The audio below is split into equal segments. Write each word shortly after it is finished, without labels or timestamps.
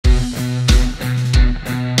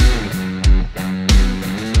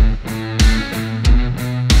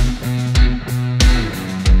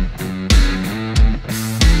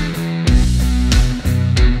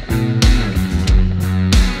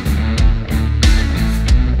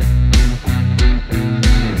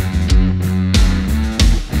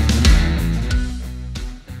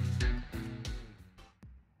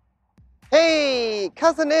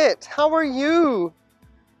Cousin It, how are you?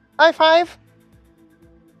 High five?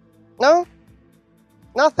 No?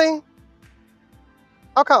 Nothing?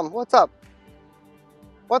 How come? What's up?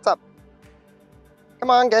 What's up? Come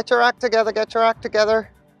on, get your act together, get your act together.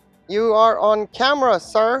 You are on camera,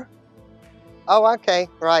 sir. Oh, okay,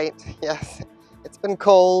 right, yes. It's been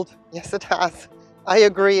cold. Yes, it has. I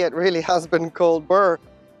agree, it really has been cold, brr.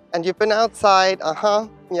 And you've been outside,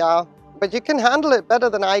 yeah. But you can handle it better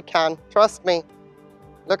than I can, trust me.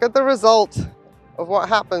 Look at the result of what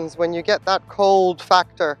happens when you get that cold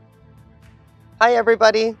factor. Hi,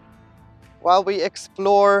 everybody. While we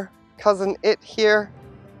explore Cousin It here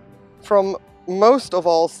from most of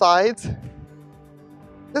all sides,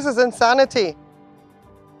 this is insanity.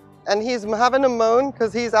 And he's having a moan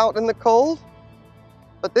because he's out in the cold.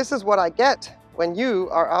 But this is what I get when you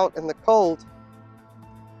are out in the cold.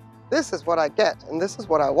 This is what I get, and this is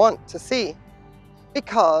what I want to see.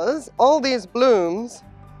 Because all these blooms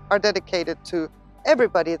are dedicated to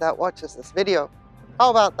everybody that watches this video. How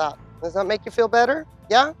about that? Does that make you feel better?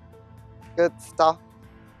 Yeah? Good stuff.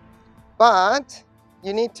 But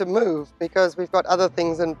you need to move because we've got other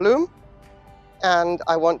things in bloom, and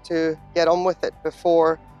I want to get on with it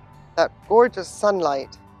before that gorgeous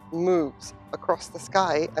sunlight moves across the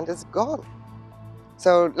sky and is gone.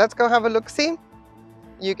 So let's go have a look-see.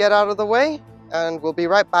 You get out of the way and we'll be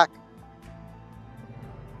right back.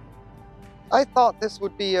 I thought this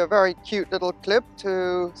would be a very cute little clip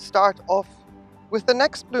to start off with the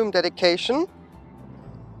next bloom dedication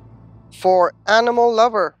for Animal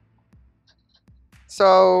Lover.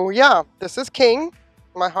 So yeah, this is King,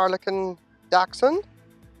 my Harlequin dachshund,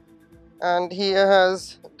 and he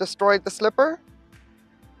has destroyed the slipper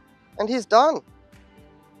and he's done.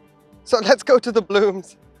 So let's go to the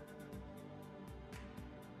blooms.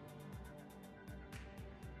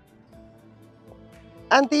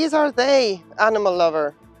 And these are they, Animal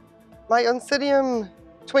Lover. My Oncidium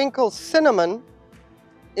Twinkle Cinnamon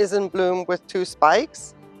is in bloom with 2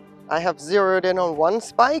 spikes. I have zeroed in on 1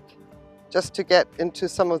 spike just to get into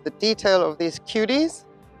some of the detail of these cuties.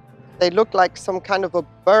 They look like some kind of a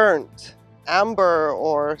burnt amber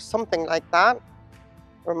or something like that.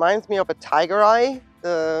 Reminds me of a tiger eye,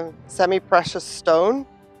 the semi-precious stone.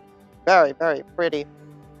 Very, very pretty.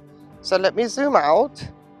 So let me zoom out.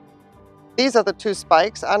 These are the 2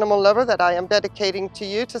 spikes, Animal Lover, that I am dedicating to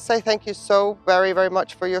you to say thank you so very, very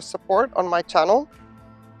much for your support on my channel.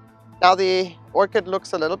 Now the orchid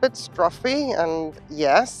looks a little bit struffy, and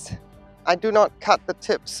yes, I do not cut the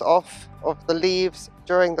tips off of the leaves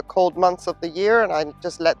during the cold months of the year, and I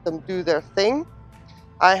just let them do their thing.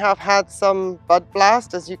 I have had some bud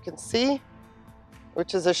blast, as you can see,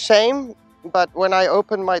 which is a shame, but when I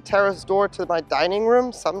open my terrace door to my dining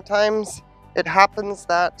room, sometimes it happens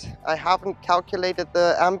that I haven't calculated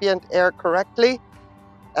the ambient air correctly,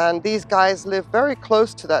 and these guys live very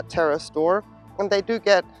close to that terrace door, and they do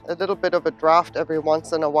get a little bit of a draft every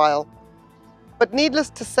once in a while. But needless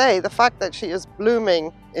to say, the fact that she is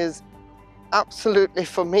blooming is absolutely,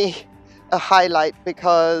 for me, a highlight,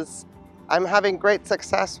 because I'm having great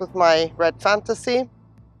success with my Red Fantasy.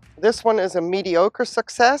 This one is a mediocre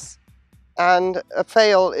success, and a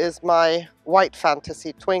fail is my White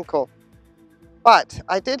Fantasy Twinkle. But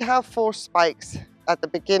I did have 4 spikes at the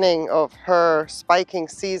beginning of her spiking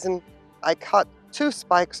season. I cut 2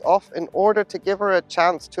 spikes off in order to give her a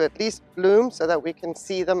chance to at least bloom so that we can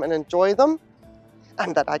see them and enjoy them,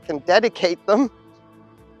 and that I can dedicate them.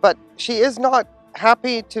 But she is not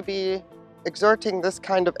happy to be exerting this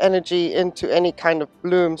kind of energy into any kind of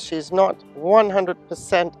blooms. She's not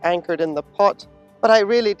 100% anchored in the pot, but I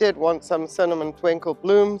really did want some Cinnamon Twinkle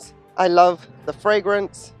blooms. I love the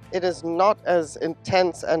fragrance. It is not as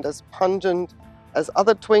intense and as pungent as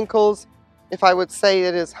other twinkles. If I would say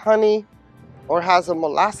it is honey or has a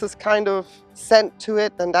molasses kind of scent to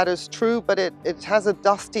it, then that is true, but it has a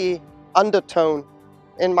dusty undertone,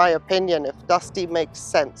 in my opinion, if dusty makes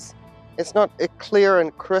sense. It's not a clear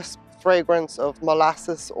and crisp fragrance of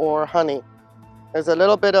molasses or honey. There's a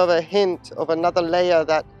little bit of a hint of another layer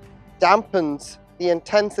that dampens the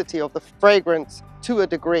intensity of the fragrance to a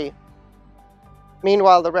degree.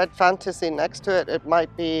 Meanwhile, the Red Fantasy next to it, it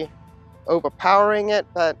might be overpowering it,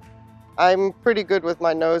 but I'm pretty good with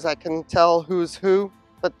my nose. I can tell who's who.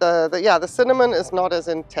 But the cinnamon is not as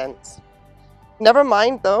intense. Never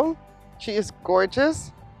mind though, she is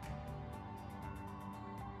gorgeous.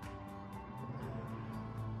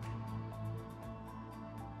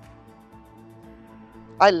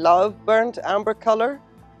 I love burnt amber color,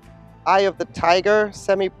 Eye of the Tiger,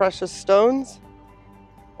 semi-precious stones,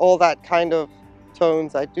 all that kind of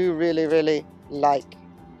tones I do really, really like.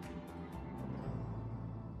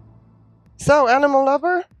 So, animal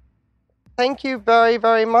lover, thank you very,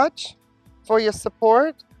 very much for your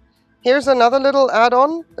support. Here's another little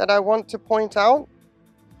add-on that I want to point out.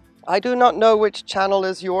 I do not know which channel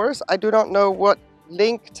is yours. I do not know what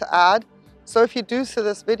link to add. So if you do see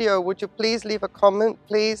this video, would you please leave a comment,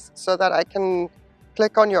 please, so that I can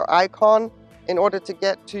click on your icon in order to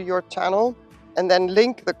get to your channel and then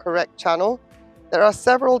link the correct channel. There are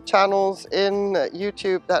several channels in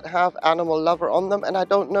YouTube that have animal lover on them, and I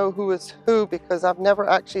don't know who is who because I've never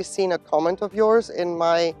actually seen a comment of yours in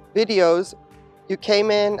my videos. You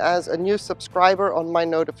came in as a new subscriber on my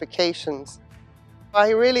notifications. I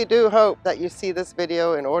really do hope that you see this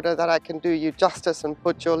video in order that I can do you justice and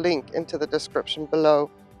put your link into the description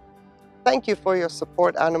below. Thank you for your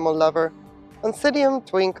support, animal lover. Oncidium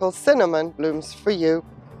Twinkle Cinnamon blooms for you.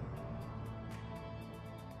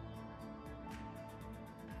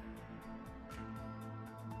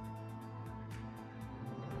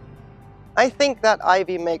 I think that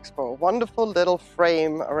ivy makes for a wonderful little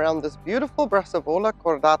frame around this beautiful Brassavola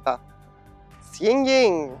cordata. Ying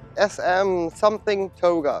Ying SM something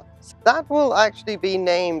toga. That will actually be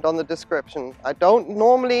named on the description. I don't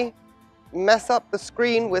normally mess up the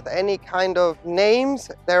screen with any kind of names.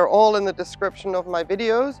 They're all in the description of my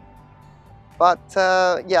videos. But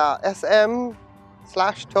yeah,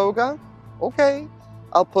 SM/toga. Okay,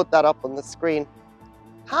 I'll put that up on the screen.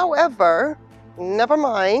 However, never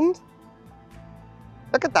mind.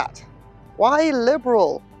 Look at that. Why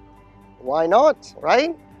liberal? Why not,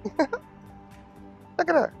 right? Look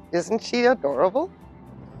at her. Isn't she adorable?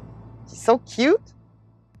 She's so cute.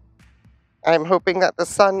 I'm hoping that the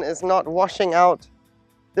sun is not washing out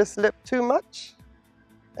this lip too much.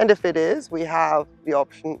 And if it is, we have the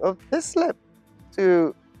option of this lip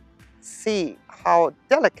to see how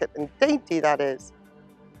delicate and dainty that is.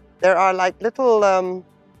 There are like little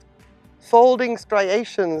folding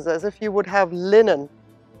striations as if you would have linen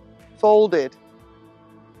folded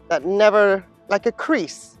that never, like a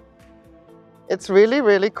crease. It's really,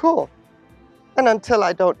 really cool. And until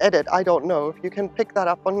I don't edit, I don't know if you can pick that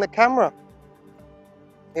up on the camera.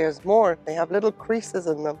 Here's more. They have little creases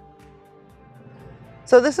in them.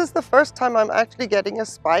 So this is the first time I'm actually getting a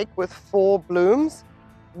spike with 4 blooms.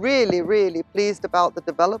 Really, really pleased about the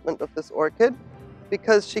development of this orchid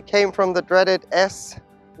because she came from the dreaded S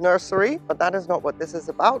nursery, but that is not what this is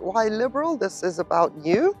about. Why liberal? This is about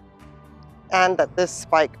you, and that this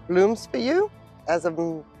spike blooms for you. As a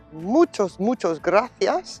muchos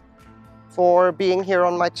gracias for being here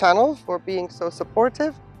on my channel, for being so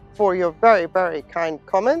supportive, for your very, very kind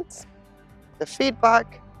comments, the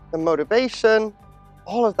feedback, the motivation,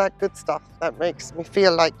 all of that good stuff that makes me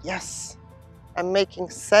feel like, yes, I'm making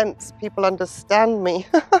sense. People understand me.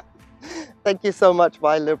 Thank you so much,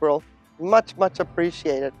 my liberal. Much, much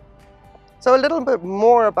appreciated. So a little bit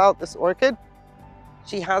more about this orchid.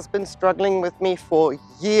 She has been struggling with me for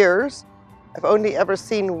years. I've only ever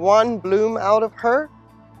seen 1 bloom out of her,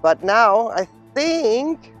 but now I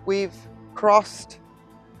think we've crossed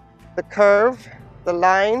the curve, the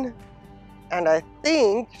line, and I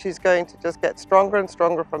think she's going to just get stronger and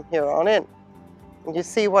stronger from here on in. And you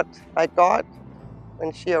see what I got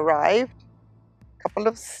when she arrived? A couple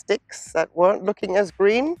of sticks that weren't looking as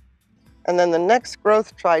green. And then the next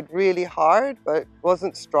growth tried really hard, but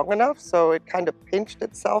wasn't strong enough, so it kind of pinched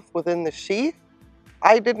itself within the sheath.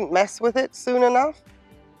 I didn't mess with it soon enough,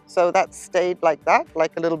 so that stayed like that,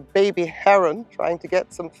 like a little baby heron trying to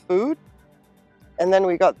get some food. And then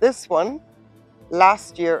we got this one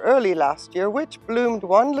last year, early last year, which bloomed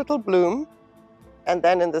 1 little bloom. And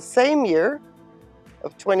then in the same year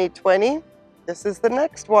of 2020, this is the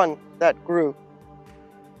next one that grew.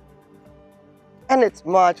 And it's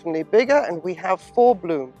marginally bigger, and we have 4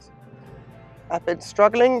 blooms. I've been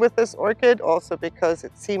struggling with this orchid also because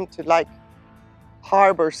it seemed to like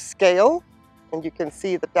harbor scale, and you can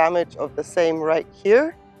see the damage of the same right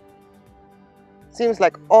here. Seems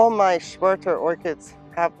like all my Schwerter orchids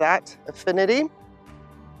have that affinity.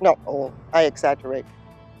 Not all, I exaggerate.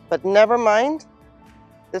 But never mind.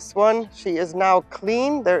 This one, she is now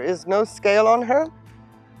clean. There is no scale on her.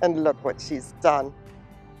 And look what she's done.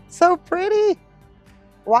 So pretty.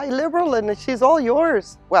 Why liberal? And she's all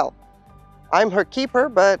yours. Well, I'm her keeper,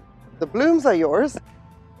 but the blooms are yours.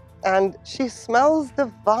 And she smells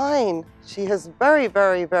divine. She is very,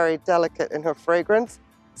 very, very delicate in her fragrance,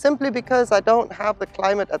 simply because I don't have the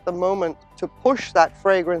climate at the moment to push that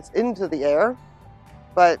fragrance into the air.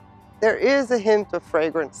 But there is a hint of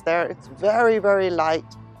fragrance there. It's very, very light.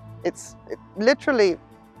 It literally,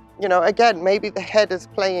 you know, again, maybe the head is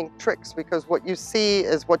playing tricks because what you see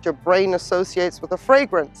is what your brain associates with a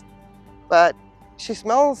fragrance. But she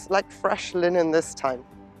smells like fresh linen this time.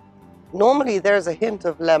 Normally there's a hint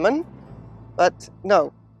of lemon, but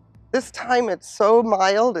no. This time it's so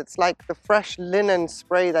mild, it's like the fresh linen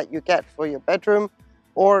spray that you get for your bedroom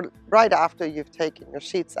or right after you've taken your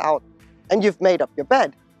sheets out and you've made up your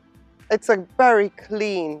bed. It's a very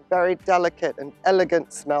clean, very delicate and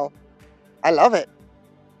elegant smell. I love it.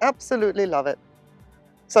 Absolutely love it.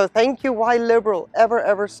 So thank you, Why Liberal,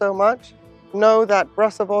 ever so much. Know that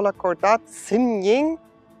Brassavola Cordat Sinying.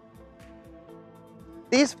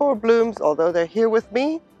 These 4 blooms, although they're here with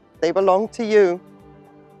me, they belong to you.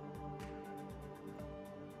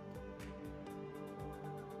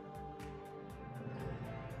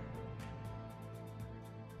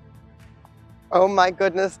 Oh my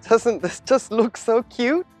goodness, doesn't this just look so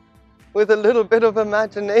cute? With a little bit of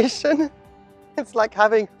imagination. It's like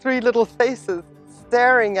having 3 little faces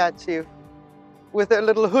staring at you with their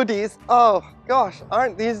little hoodies. Oh gosh,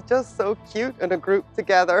 aren't these just so cute in a group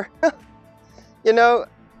together? You know,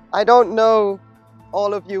 I don't know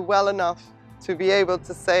all of you well enough to be able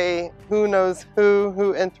to say who knows who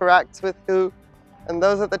interacts with who. And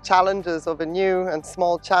those are the challenges of a new and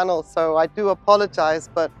small channel. So I do apologize,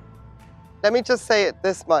 but let me just say it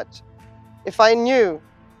this much. If I knew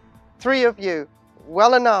 3 of you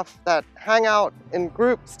well enough that hang out in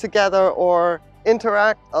groups together or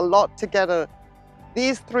interact a lot together,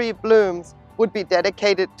 these 3 blooms would be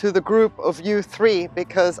dedicated to the group of you 3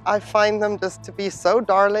 because I find them just to be so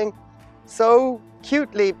darling, so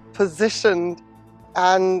cutely positioned,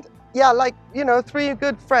 and yeah, like, you know, 3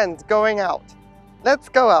 good friends going out. Let's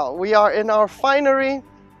go out. We are in our finery.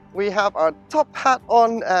 We have our top hat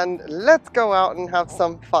on and let's go out and have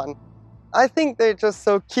some fun. I think they're just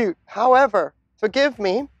so cute. However, forgive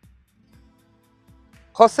me,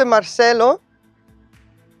 Jose Marcelo,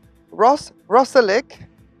 Ross Rosalick,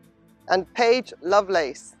 and Paige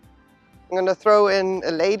Lovelace. I'm going to throw in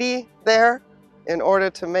a lady there in order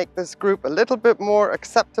to make this group a little bit more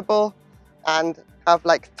acceptable and have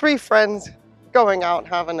like 3 friends going out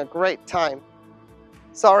having a great time.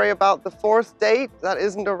 Sorry about the 4th date that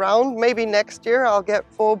isn't around. Maybe next year I'll get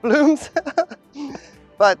 4 blooms.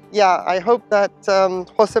 But yeah, I hope that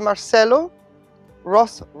Jose Marcelo,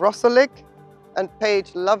 Ross Rosalick, and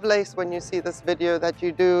Paige Lovelace, when you see this video, that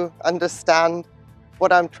you do understand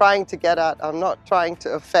what I'm trying to get at. I'm not trying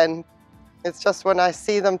to offend. It's just when I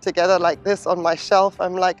see them together like this on my shelf,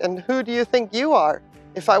 I'm like, and who do you think you are?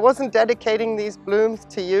 If I wasn't dedicating these blooms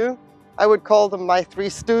to you, I would call them my 3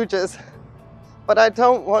 stooges. But I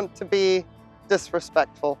don't want to be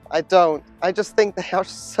disrespectful. I don't. I just think they are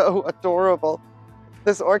so adorable.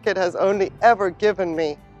 This orchid has only ever given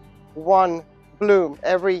me 1 bloom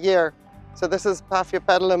every year. So this is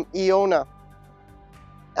Paphiopedilum Iona.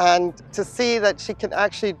 And to see that she can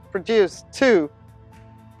actually produce 2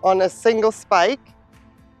 on a single spike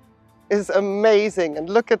is amazing. And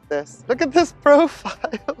look at this. Look at this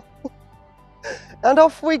profile. And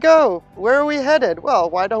off we go. Where are we headed? Well,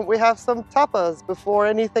 why don't we have some tapas before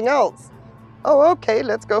anything else? Oh, okay,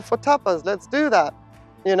 let's go for tapas. Let's do that.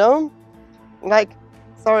 You know? Like,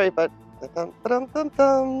 sorry, but and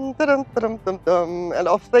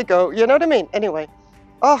off they go. You know what I mean? Anyway,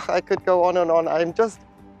 oh, I could go on and on. I'm just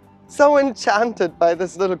so enchanted by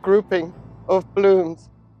this little grouping of blooms.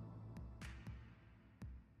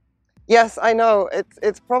 Yes, I know.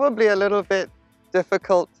 It's probably a little bit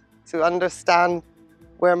difficult to understand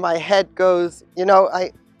where my head goes. You know,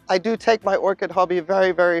 I do take my orchid hobby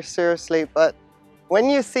very seriously, but when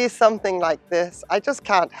you see something like this, I just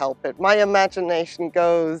can't help it. My imagination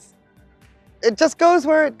goes, it just goes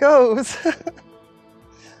where it goes.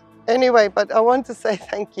 Anyway, but I want to say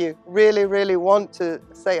thank you. Really want to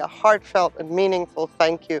say a heartfelt and meaningful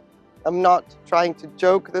thank you. I'm not trying to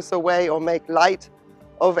joke this away or make light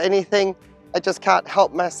of anything. I just can't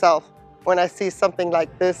help myself. When I see something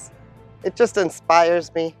like this, it just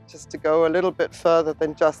inspires me just to go a little bit further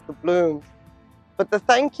than just the blooms. But the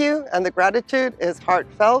thank you and the gratitude is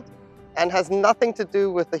heartfelt and has nothing to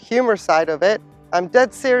do with the humor side of it. I'm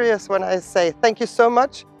dead serious when I say thank you so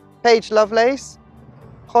much, Paige Lovelace,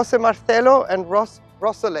 Jose Marcelo, and Ross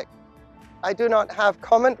Rosalick. I do not have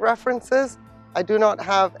comment references. I do not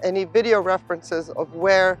have any video references of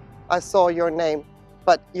where I saw your name.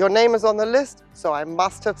 But your name is on the list, so I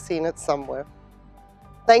must have seen it somewhere.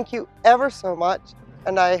 Thank you ever so much,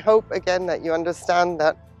 and I hope again that you understand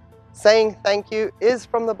that saying thank you is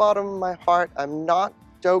from the bottom of my heart. I'm not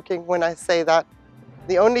joking when I say that.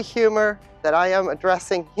 The only humor that I am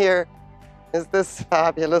addressing here is this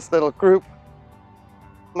fabulous little group,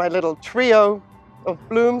 my little trio of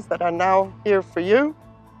blooms that are now here for you.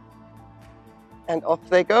 And off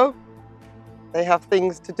they go. They have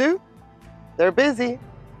things to do. They're busy.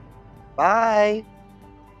 Bye.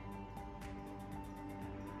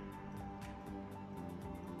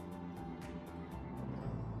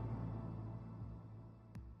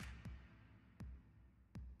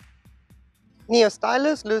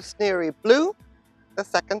 Neostylus Lusneri Blue, the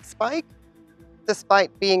second spike.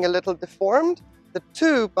 Despite being a little deformed, the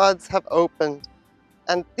two buds have opened.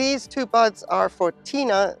 And these two buds are for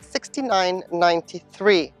Tina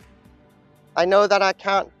 6993. I know that I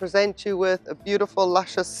can't present you with a beautiful,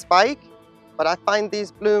 luscious spike, but I find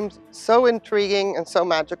these blooms so intriguing and so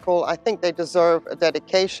magical. I think they deserve a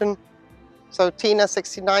dedication. So Tina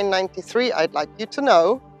 6993, I'd like you to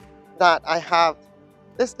know that I have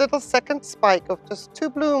this little second spike of just two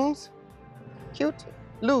blooms, cute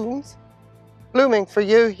blooms, blooming for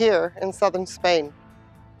you here in southern Spain.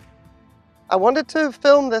 I wanted to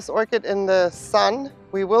film this orchid in the sun.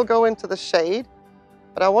 We will go into the shade,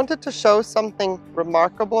 but I wanted to show something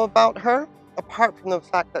remarkable about her, apart from the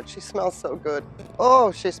fact that she smells so good.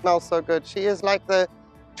 Oh, she smells so good. She is like the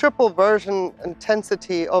triple version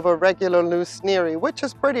intensity of a regular Lusneri, which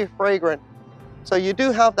is pretty fragrant. So you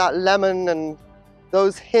do have that lemon and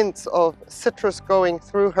those hints of citrus going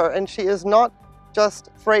through her, and she is not just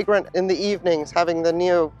fragrant in the evenings, having the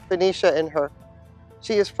Neo Phoenicia in her.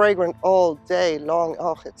 She is fragrant all day long.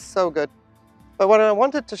 Oh, it's so good. But what I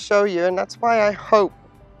wanted to show you, and that's why I hope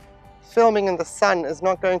filming in the sun is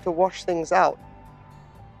not going to wash things out,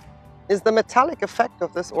 is the metallic effect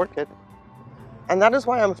of this orchid. And that is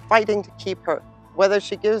why I'm fighting to keep her. Whether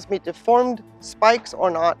she gives me deformed spikes or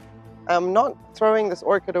not, I'm not throwing this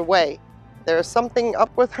orchid away. There is something up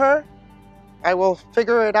with her. I will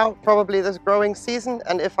figure it out probably this growing season.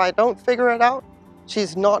 And if I don't figure it out,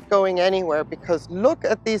 she's not going anywhere, because look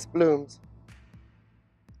at these blooms.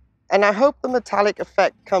 And I hope the metallic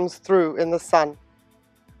effect comes through in the sun.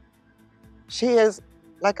 She is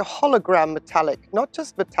like a hologram metallic, not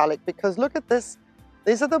just metallic, because look at this.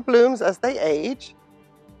 These are the blooms as they age.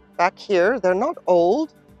 Back here, they're not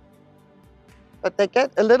old, but they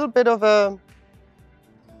get a little bit of a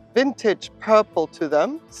vintage purple to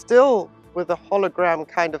them, still with a hologram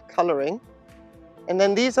kind of coloring. And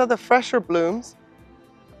then these are the fresher blooms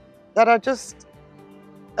that are just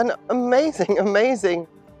an amazing, amazing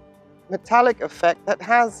metallic effect that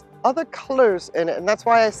has other colors in it. And that's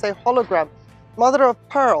why I say hologram, mother of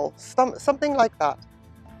pearl, something like that.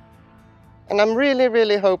 And I'm really,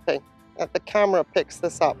 really hoping that the camera picks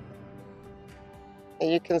this up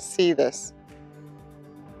and you can see this.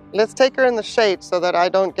 Let's take her in the shade so that I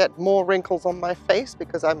don't get more wrinkles on my face,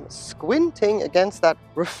 because I'm squinting against that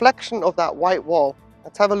reflection of that white wall.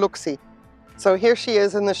 Let's have a look-see. So here she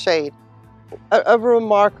is in the shade. A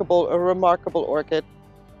remarkable orchid.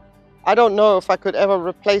 I don't know if I could ever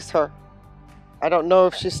replace her. I don't know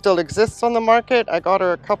if she still exists on the market. I got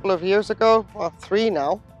her a couple of years ago, well, 3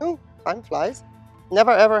 now. Oh, time flies.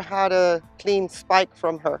 Never ever had a clean spike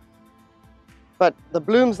from her. But the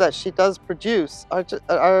blooms that she does produce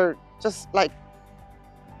are just like,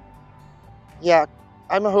 yeah,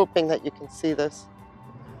 I'm hoping that you can see this.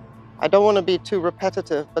 I don't want to be too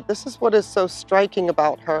repetitive, but this is what is so striking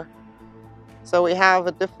about her. So we have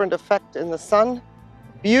a different effect in the sun.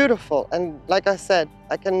 Beautiful. And like I said,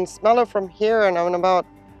 I can smell her from here, and I'm about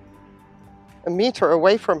a meter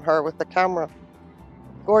away from her with the camera.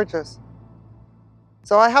 Gorgeous.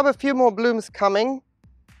 So I have a few more blooms coming.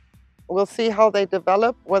 We'll see how they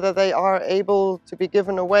develop, whether they are able to be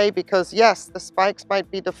given away, because yes, the spikes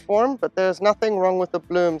might be deformed, but there's nothing wrong with the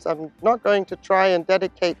blooms. I'm not going to try and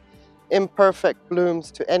dedicate imperfect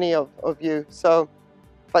blooms to any of you. So,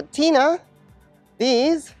 but Tina,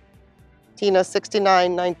 Tina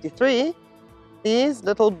 6993, these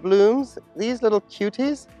little blooms, these little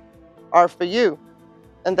cuties are for you.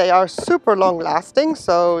 And they are super long lasting,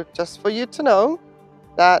 so just for you to know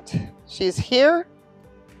that she's here.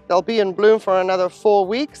 They'll be in bloom for another 4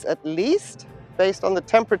 weeks at least, based on the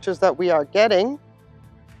temperatures that we are getting.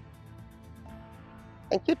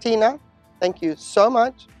 Thank you, Tina. Thank you so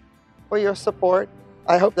much for your support.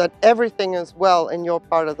 I hope that everything is well in your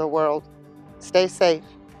part of the world. Stay safe.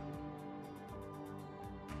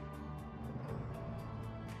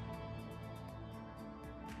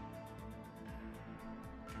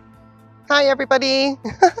 Hi, everybody.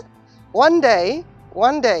 One day,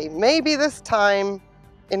 maybe this time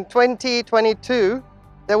in 2022,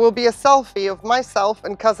 there will be a selfie of myself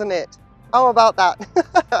and Cousin It. How about that?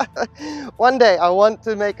 One day I want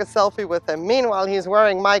to make a selfie with him. Meanwhile, he's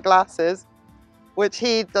wearing my glasses, which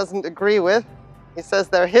he doesn't agree with. He says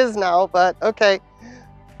they're his now, but okay.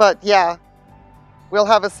 But yeah, we'll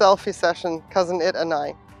have a selfie session, Cousin It and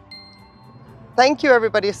I. Thank you,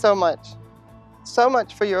 everybody, so much. So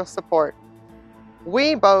much for your support.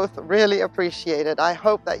 We both really appreciate it. I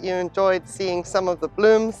hope that you enjoyed seeing some of the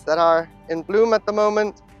blooms that are in bloom at the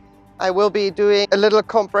moment. I will be doing a little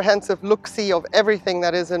comprehensive look-see of everything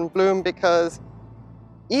that is in bloom, because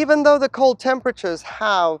Even though the cold temperatures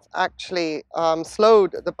have actually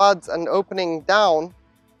slowed the buds and opening down,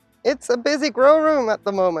 it's a busy grow room at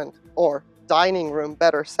the moment, or dining room,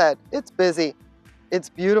 better said. It's busy, it's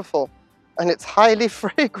beautiful, and it's highly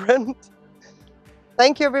fragrant.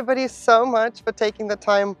 Thank you everybody so much for taking the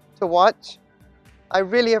time to watch. I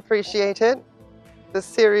really appreciate it. This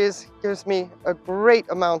series gives me a great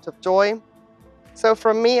amount of joy. So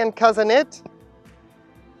from me and Cousin It,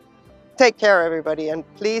 take care everybody, and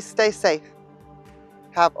please stay safe.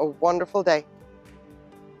 Have a wonderful day.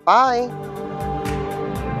 Bye.